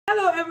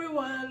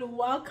everyone,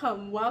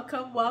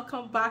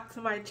 welcome back to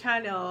my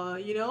channel.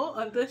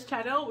 On this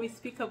channel we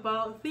speak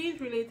about things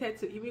related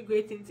to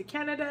immigrating to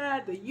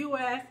Canada, the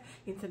US,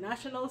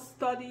 international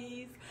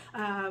studies,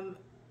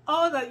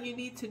 all that you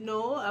need to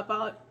know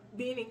about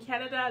being in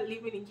Canada,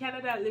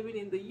 living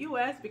in the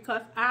US,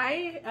 because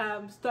I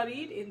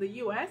studied in the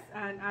US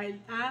and I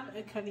am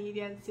a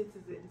Canadian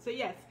citizen. So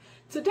yes,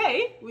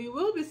 today we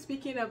will be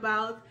speaking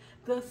about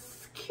the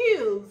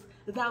skills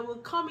that will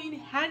come in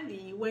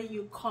handy when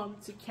you come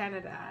to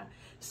Canada.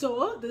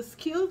 So the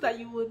skills that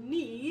you will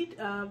need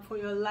for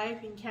your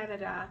life in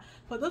Canada.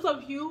 For those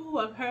of you who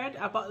have heard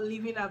about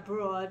living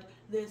abroad,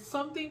 there's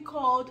something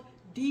called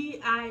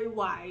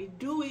DIY,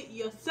 do it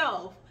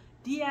yourself.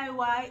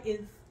 DIY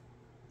is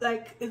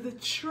a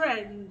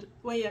trend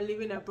when you're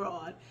living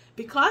abroad,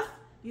 because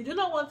you do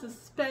not want to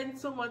spend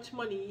so much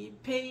money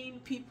paying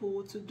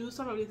people to do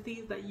some of the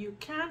things that you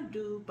can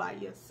do by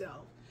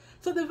yourself.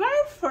 So the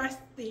very first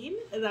thing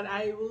that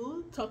I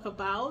will talk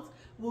about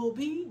will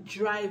be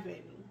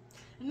driving.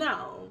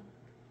 Now,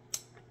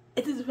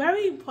 it is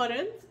very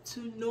important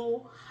to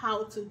know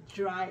how to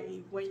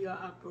drive when you're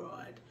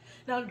abroad.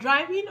 Now,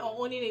 driving or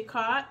owning a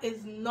car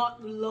is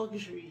not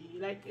luxury.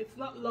 It's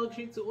not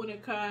luxury to own a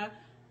car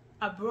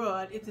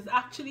abroad. It is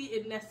actually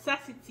a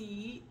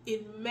necessity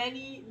in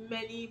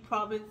many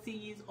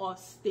provinces or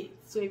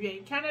states. So if you're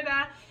in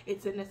Canada,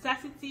 it's a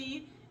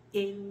necessity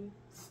in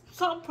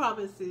some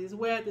provinces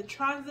where the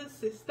transit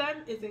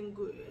system isn't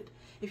good.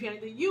 If you're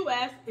in the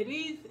US, it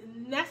is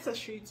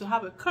necessary to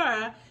have a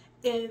car.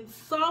 In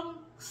some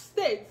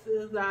states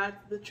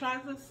that the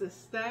transit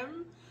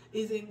system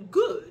isn't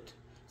good.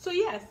 So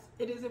yes,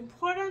 it is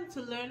important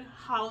to learn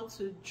how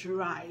to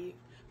drive.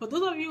 For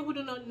those of you who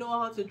do not know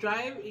how to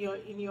drive, you're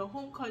in your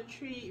home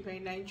country, if you're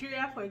in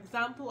Nigeria, for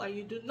example, and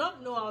you do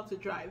not know how to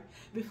drive,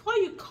 before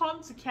you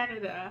come to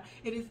Canada,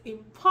 it is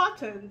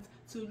important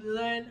to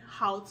learn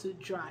how to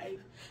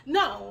drive.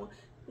 Now,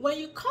 when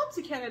you come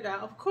to Canada,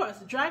 of course,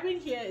 driving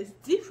here is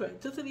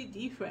different, totally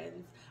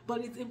different,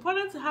 but it's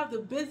important to have the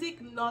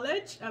basic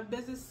knowledge and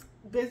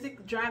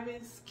basic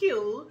driving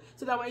skill,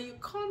 so that when you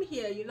come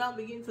here, you now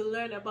begin to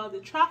learn about the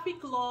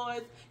traffic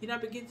laws, you now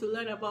begin to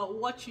learn about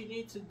what you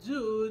need to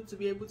do to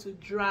be able to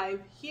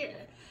drive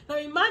here. Now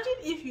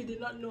imagine if you did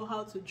not know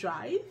how to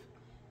drive,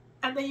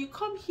 and then you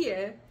come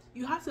here,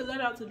 you have to learn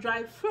how to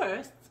drive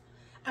first,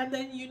 and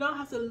then you now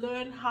have to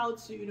learn how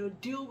to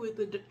deal with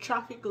the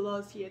traffic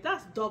laws here.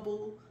 That's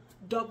double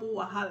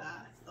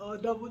wahala or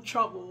double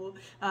trouble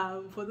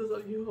for those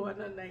of you who are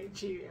not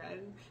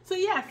Nigerian. So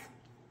yes,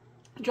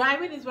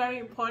 driving is very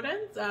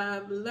important.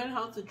 Learn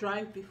how to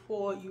drive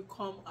before you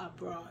come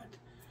abroad.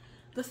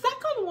 The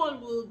second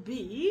one will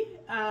be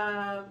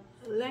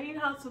learning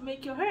how to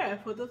make your hair.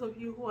 For those of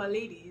you who are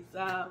ladies,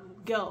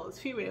 girls,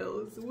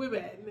 females,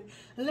 women,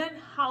 learn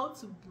how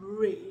to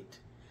braid.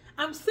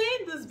 I'm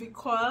saying this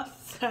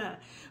because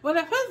when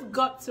I first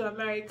got to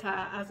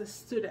America as a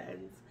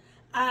student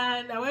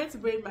and I went to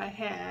braid my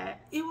hair,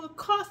 it would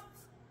cost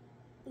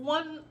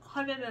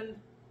 $120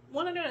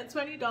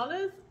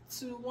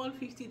 to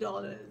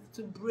 $150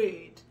 to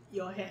braid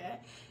your hair.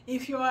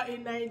 If you are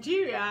in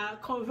Nigeria,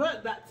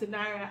 convert that to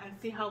Naira and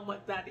see how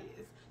much that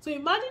is. So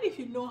imagine if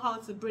you know how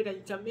to braid and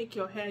you can make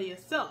your hair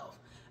yourself.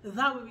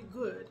 That would be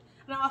good.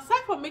 Now,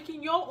 aside from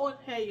making your own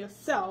hair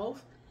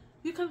yourself,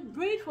 you can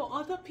braid for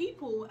other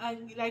people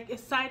and like a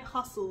side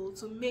hustle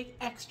to make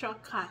extra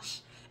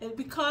cash. And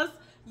because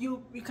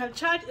you can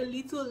charge a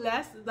little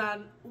less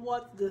than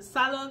what the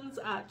salons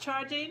are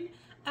charging,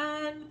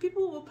 and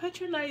people will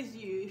patronize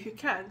you if you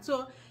can.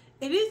 So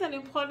it is an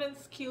important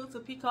skill to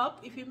pick up.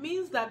 If it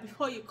means that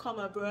before you come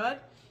abroad,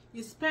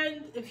 you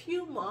spend a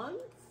few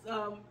months,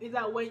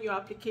 either when your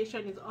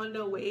application is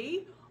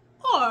underway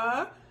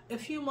or a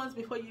few months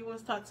before you even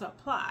start to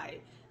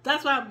apply.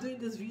 That's why I'm doing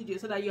this video,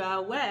 so that you are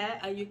aware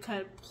and you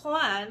can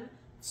plan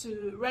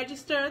to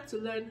register to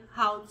learn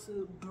how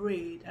to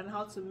braid and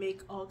how to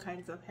make all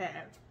kinds of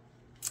hair.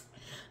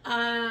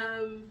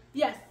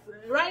 Yes,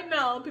 right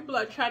now people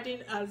are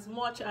charging as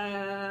much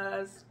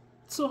as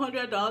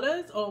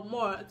 $200 or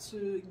more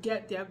to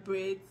get their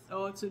braids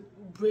or to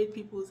braid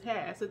people's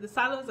hair. So the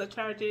salons are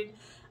charging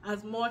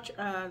as much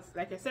as,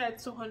 like I said,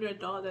 $200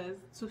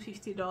 to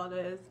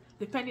 $50,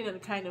 depending on the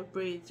kind of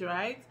braids,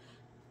 right?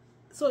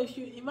 So if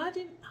you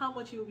imagine how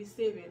much you'll be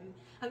saving.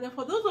 And then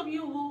for those of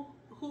you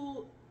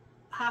who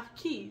have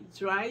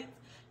kids, right,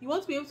 you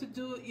want to be able to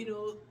do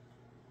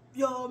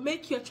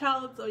make your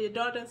child's or your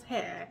daughter's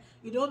hair.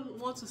 You don't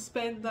want to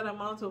spend that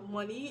amount of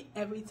money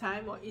every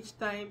time or each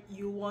time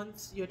you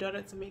want your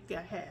daughter to make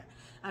their hair,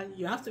 and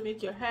you have to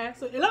make your hair.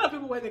 So a lot of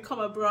people, when they come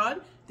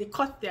abroad, they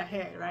cut their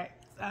hair, right?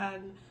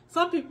 And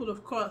some people,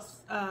 of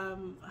course,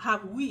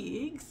 have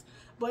wigs,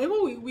 but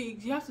even with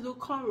wigs, you have to do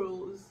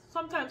cornrows.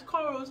 Sometimes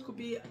cornrows could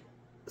be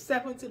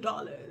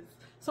 $70,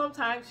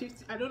 sometimes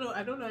 $50. I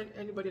don't know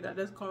anybody that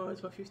does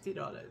cornrows for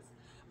 $50.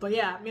 But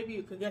yeah, maybe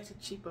you can get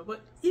it cheaper. But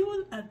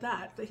even at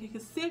that, you can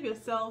save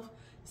yourself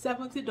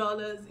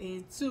 $70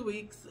 in 2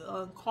 weeks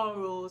on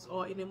cornrows,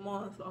 or in a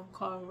month on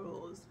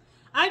cornrows.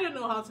 I don't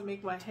know how to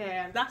make my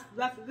hair.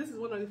 This is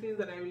one of the things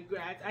that I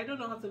regret. I don't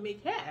know how to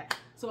make hair,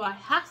 so I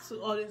have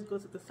to always go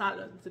to the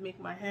salon to make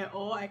my hair,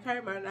 or I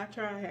carry my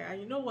natural hair.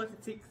 And you know what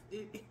it takes,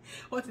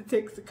 what it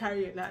takes to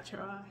carry a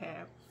natural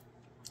hair.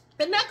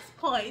 The next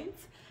point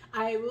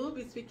I will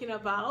be speaking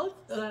about,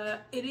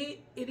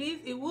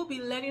 it will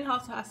be learning how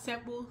to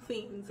assemble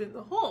things in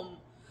the home,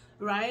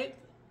 right?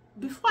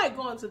 Before I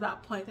go on to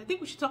that point, I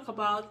think we should talk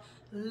about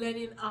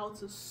learning how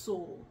to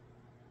sew.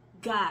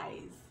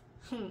 Guys,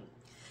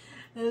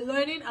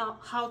 learning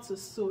how to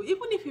sew,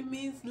 even if it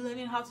means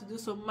learning how to do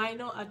some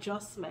minor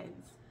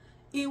adjustments,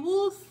 it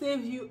will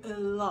save you a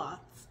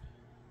lot.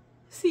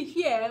 See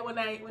here, when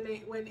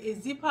a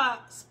zipper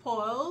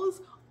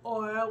spoils,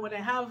 or when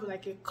I have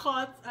like a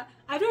cut,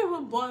 I don't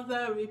even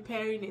bother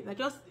repairing it. I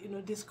just, you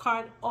know,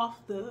 discard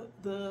off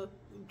the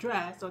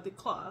dress or the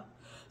cloth.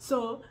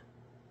 So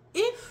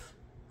if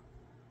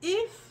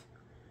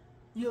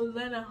you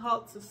learn how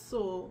to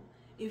sew,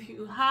 if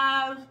you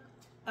have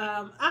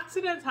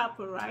accidents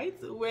happen,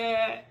 right,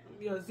 where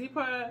your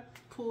zipper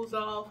pulls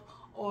off,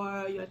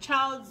 or your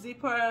child's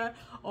zipper,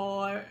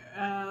 or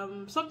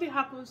something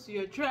happens to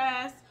your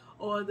dress,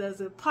 or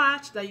there's a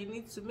patch that you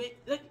need to make,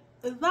 like,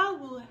 that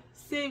will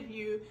save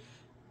you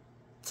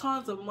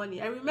tons of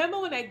money. I remember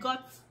when I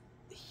got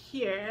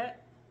here,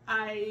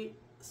 I,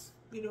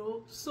 you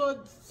know,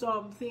 sewed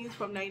some things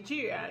from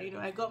Nigeria. You know,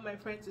 I got my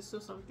friend to sew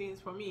some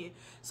things for me.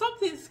 Some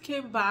things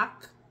came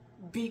back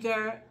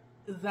bigger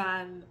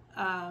than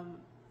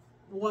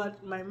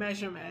what my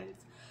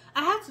measurements.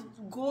 I had to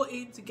go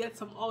in to get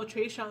some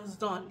alterations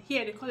done.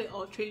 Here they call it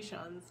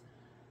alterations,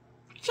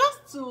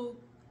 just to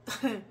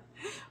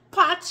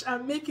patch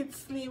and make it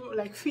slim,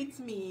 like fit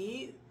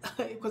me,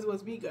 because it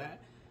was bigger.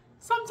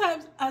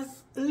 Sometimes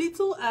as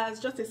little as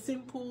just a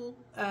simple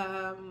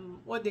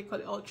what they call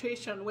it,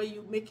 alteration, where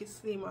you make it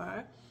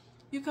slimmer,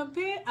 you can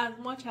pay as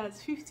much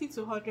as $50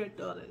 to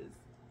 $100.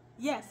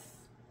 Yes,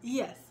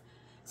 yes.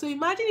 So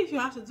imagine if you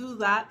have to do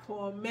that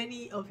for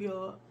many of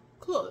your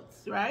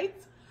clothes, right?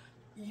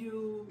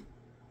 You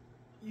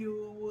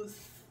will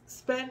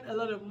spend a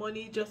lot of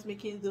money just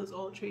making those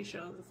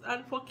alterations,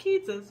 and for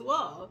kids as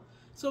well.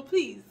 So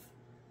please,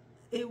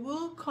 it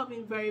will come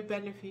in very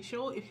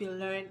beneficial if you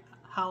learn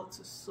how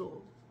to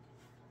sew.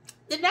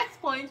 The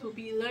next point will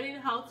be learning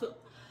how to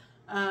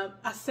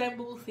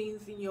assemble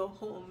things in your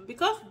home,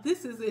 because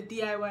this is a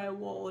DIY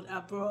world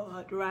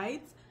abroad,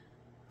 right?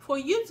 For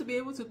you to be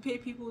able to pay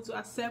people to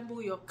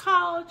assemble your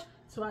couch,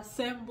 to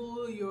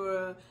assemble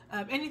your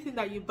anything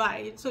that you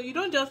buy, so you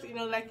don't just, you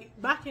know, like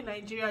back in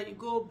Nigeria, you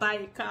go buy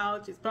a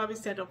couch, it's probably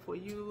set up for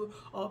you,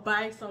 or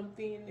buy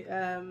something,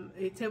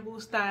 a table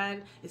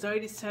stand, it's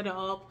already set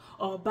up,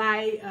 or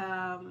buy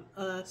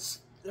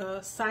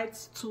a side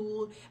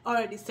stool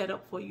already set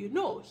up for you.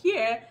 No,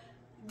 here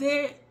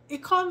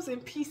it comes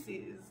in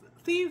pieces.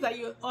 Things that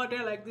you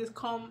order like this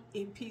come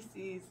in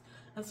pieces,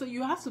 and so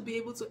you have to be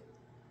able to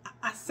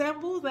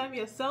assemble them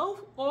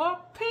yourself, or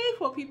pay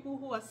for people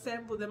who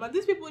assemble them. And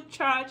these people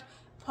charge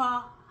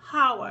per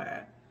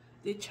hour.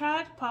 They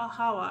charge per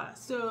hour.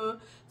 So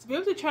to be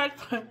able to charge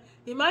per,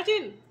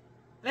 imagine,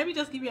 let me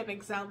just give you an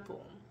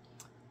example.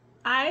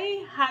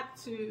 I had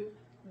to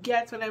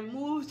get, when I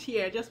moved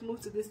here, just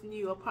moved to this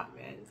new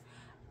apartment,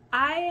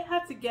 I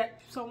had to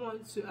get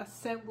someone to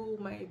assemble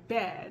my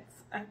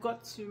beds. I've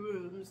got 2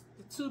 rooms,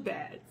 the 2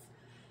 beds.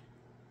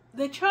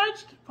 They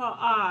charged per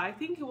hour. I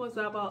think it was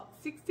about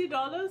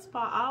 $60 per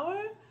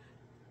hour.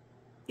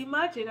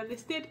 Imagine, and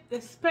they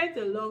spent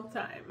a long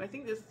time. I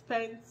think they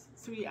spent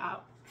 3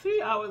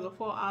 hours or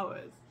 4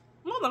 hours,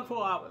 more than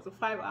 4 hours or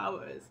 5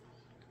 hours,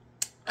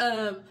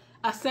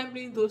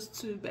 assembling those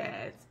 2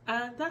 beds,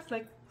 and that's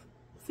like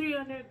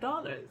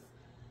 $300.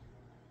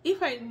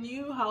 If I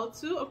knew how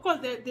to, of course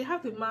they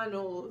have the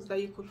manuals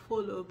that you could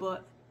follow,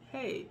 but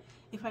hey,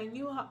 if I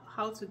knew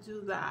how to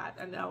do that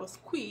and I was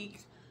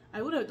quick,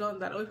 I would have done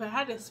that. Or if I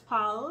had a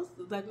spouse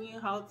that knew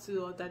how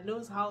to, or that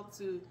knows how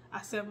to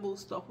assemble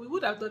stuff, we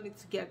would have done it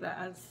together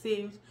and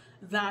saved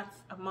that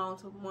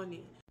amount of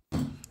money.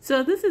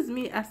 So this is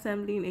me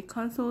assembling a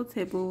console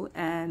table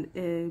and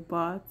a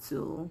bar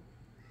tool.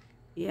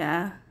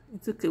 Yeah,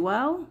 it took a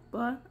while,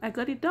 but I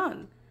got it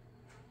done.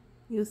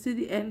 You'll see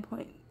the end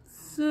point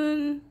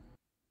soon.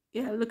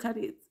 Yeah, look at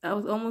it. I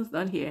was almost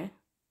done here.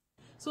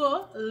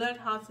 So learn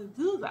how to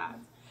do that.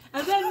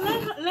 And then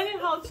learning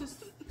how to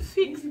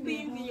fix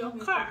things in your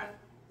car.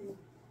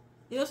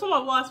 You know, some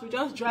of us, we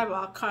just drive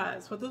our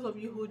cars. For those of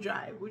you who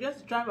drive, we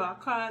just drive our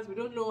cars. We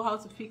don't know how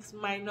to fix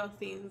minor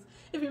things.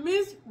 If it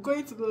means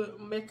going to the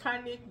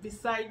mechanic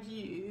beside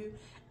you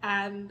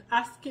and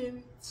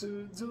asking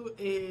to do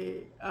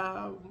a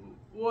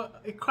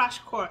crash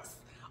course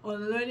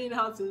on learning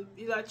how to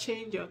either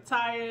change your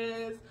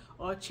tires,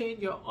 or change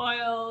your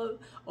oil,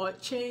 or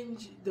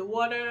change the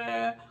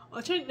water,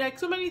 or change, like,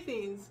 so many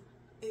things,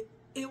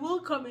 it will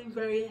come in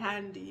very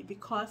handy,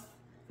 because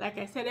like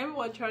I said,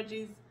 everyone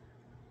charges.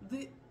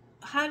 The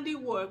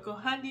handiwork or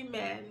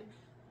handymen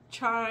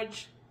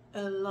charge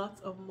a lot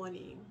of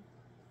money.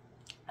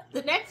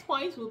 The next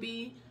point will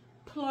be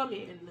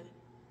plumbing.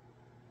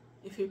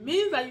 If it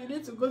means that you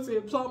need to go to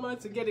a plumber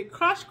to get a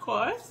crash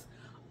course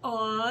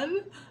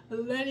on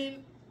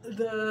learning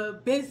the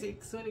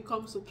basics when it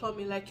comes to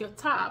plumbing, like your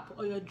tap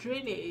or your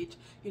drainage,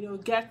 you know,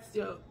 gets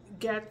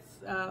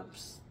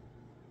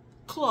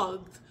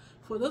clogged.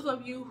 For those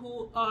of you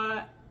who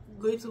are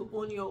going to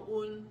own your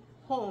own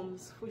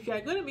homes, if you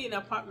are going to be in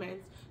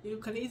apartments, you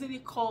can easily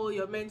call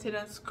your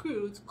maintenance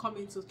crew to come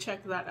in to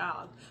check that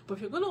out. But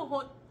if you're going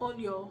to own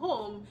your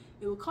home,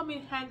 it will come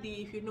in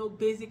handy if you know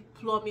basic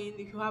plumbing,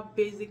 if you have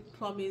basic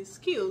plumbing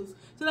skills,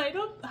 so that you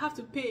don't have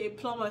to pay a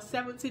plumber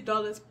 $70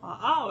 per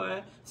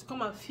hour to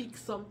come and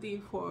fix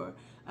something for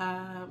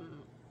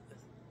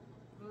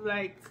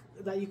like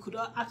that you could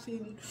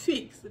actually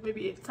fix,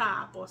 maybe a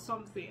tap or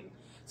something.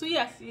 So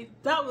yes,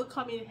 that will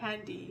come in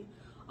handy.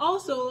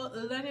 Also,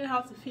 learning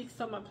how to fix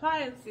some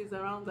appliances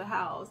around the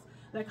house,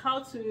 like how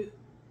to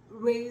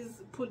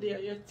put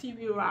your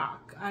TV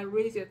rack and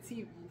raise your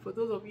TV. For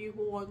those of you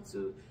who want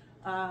to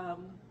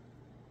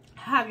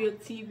have your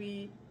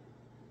TV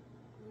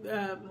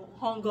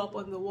hung up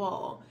on the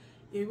wall,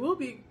 it will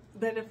be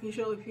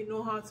beneficial if you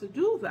know how to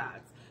do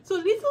that. So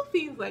little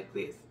things like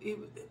this,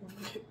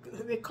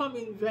 they come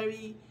in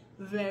very,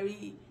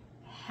 very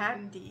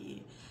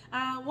handy.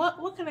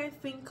 What can I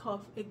think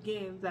of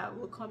again that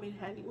will come in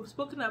handy? We've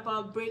spoken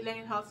about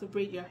learning how to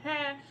braid your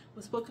hair.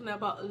 We've spoken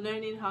about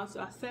learning how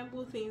to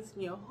assemble things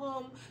in your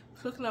home. We've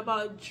spoken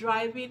about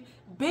driving.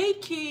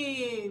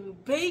 Baking.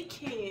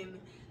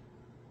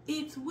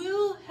 It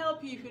will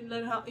help you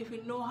if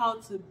you know how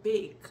to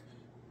bake.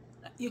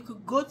 You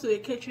could go to a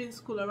catering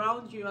school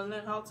around you and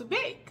learn how to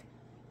bake.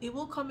 It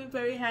will come in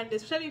very handy,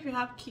 especially if you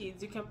have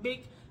kids. You can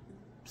bake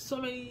so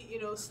many, you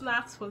know,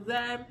 snacks for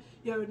them.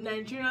 Your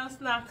Nigerian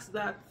snacks,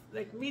 that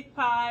like meat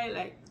pie,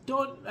 like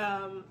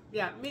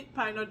meat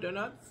pie, not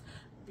donuts.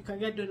 You can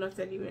get donuts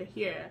anywhere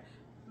here.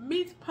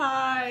 Meat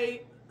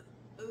pie,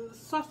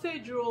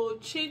 sausage roll,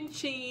 chin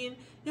chin.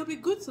 It'll be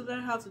good to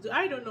learn how to do.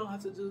 I don't know how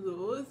to do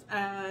those,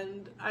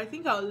 and I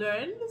think I'll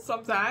learn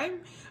sometime.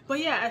 But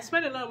yeah, I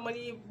spend a lot of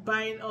money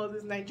buying all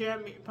this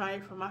Nigerian meat pie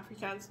from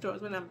African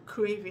stores when I'm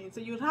craving.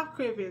 So you'll have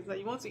cravings that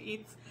you want to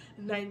eat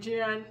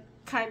Nigerian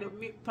kind of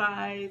meat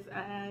pies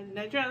and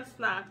Nigerian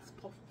snacks,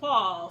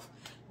 puff,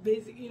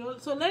 basic, you know.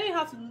 So learning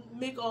how to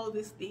make all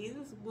these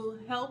things will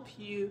help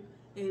you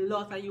a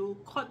lot, and you'll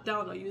cut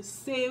down or you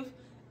save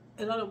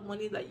a lot of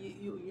money that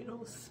you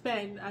know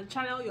spend, and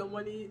channel your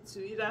money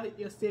to either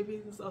your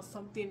savings or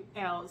something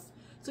else.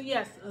 So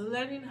yes,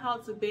 learning how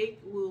to bake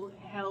will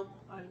help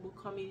and will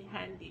come in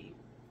handy.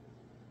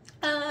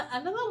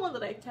 Another one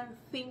that I can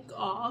think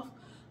of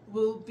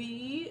will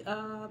be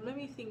let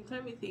me think.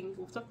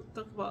 We'll talk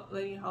about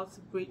learning how to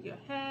braid your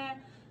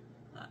hair.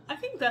 I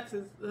think that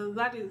is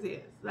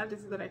it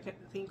that I can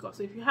think of.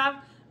 So if you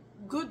have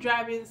good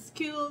driving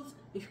skills,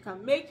 if you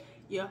can make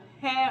your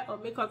hair or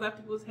make other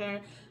people's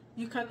hair,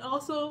 you can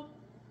also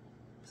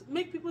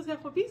make people's hair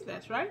for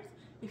business, right?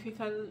 If you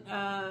can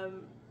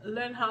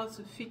learn how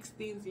to fix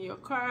things in your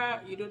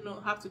car, you don't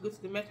have to go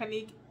to the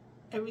mechanic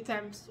every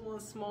time one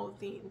small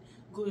thing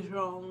goes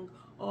wrong,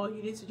 or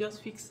you need to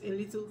just fix a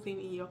little thing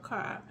in your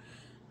car.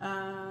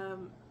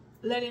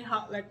 Learning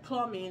how, like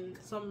plumbing,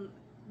 some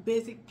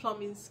basic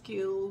plumbing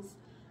skills,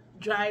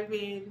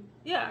 driving.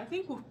 Yeah, I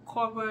think we've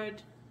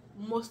covered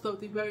most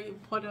of the very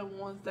important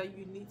ones that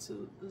you need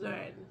to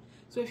learn.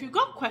 So if you've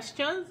got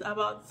questions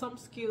about some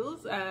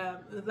skills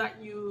that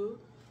you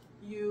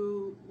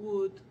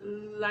would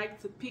like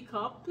to pick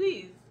up,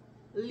 please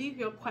leave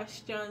your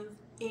questions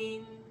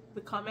in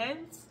the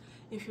comments.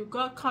 If you've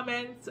got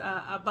comments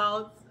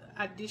about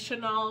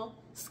additional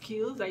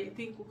skills that you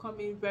think will come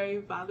in very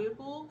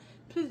valuable,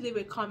 please leave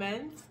a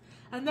comment.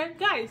 And then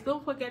guys,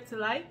 don't forget to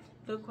like,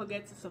 don't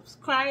forget to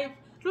subscribe,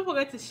 don't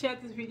forget to share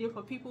this video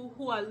for people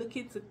who are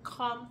looking to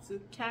come to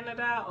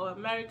Canada or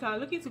America,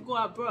 looking to go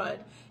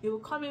abroad. It will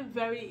come in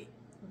very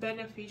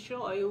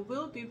beneficial, or it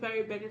will be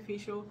very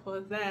beneficial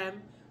for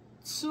them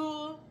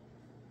to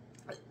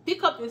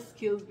pick up these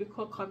skills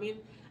before coming,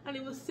 and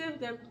it will save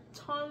them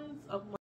tons of money.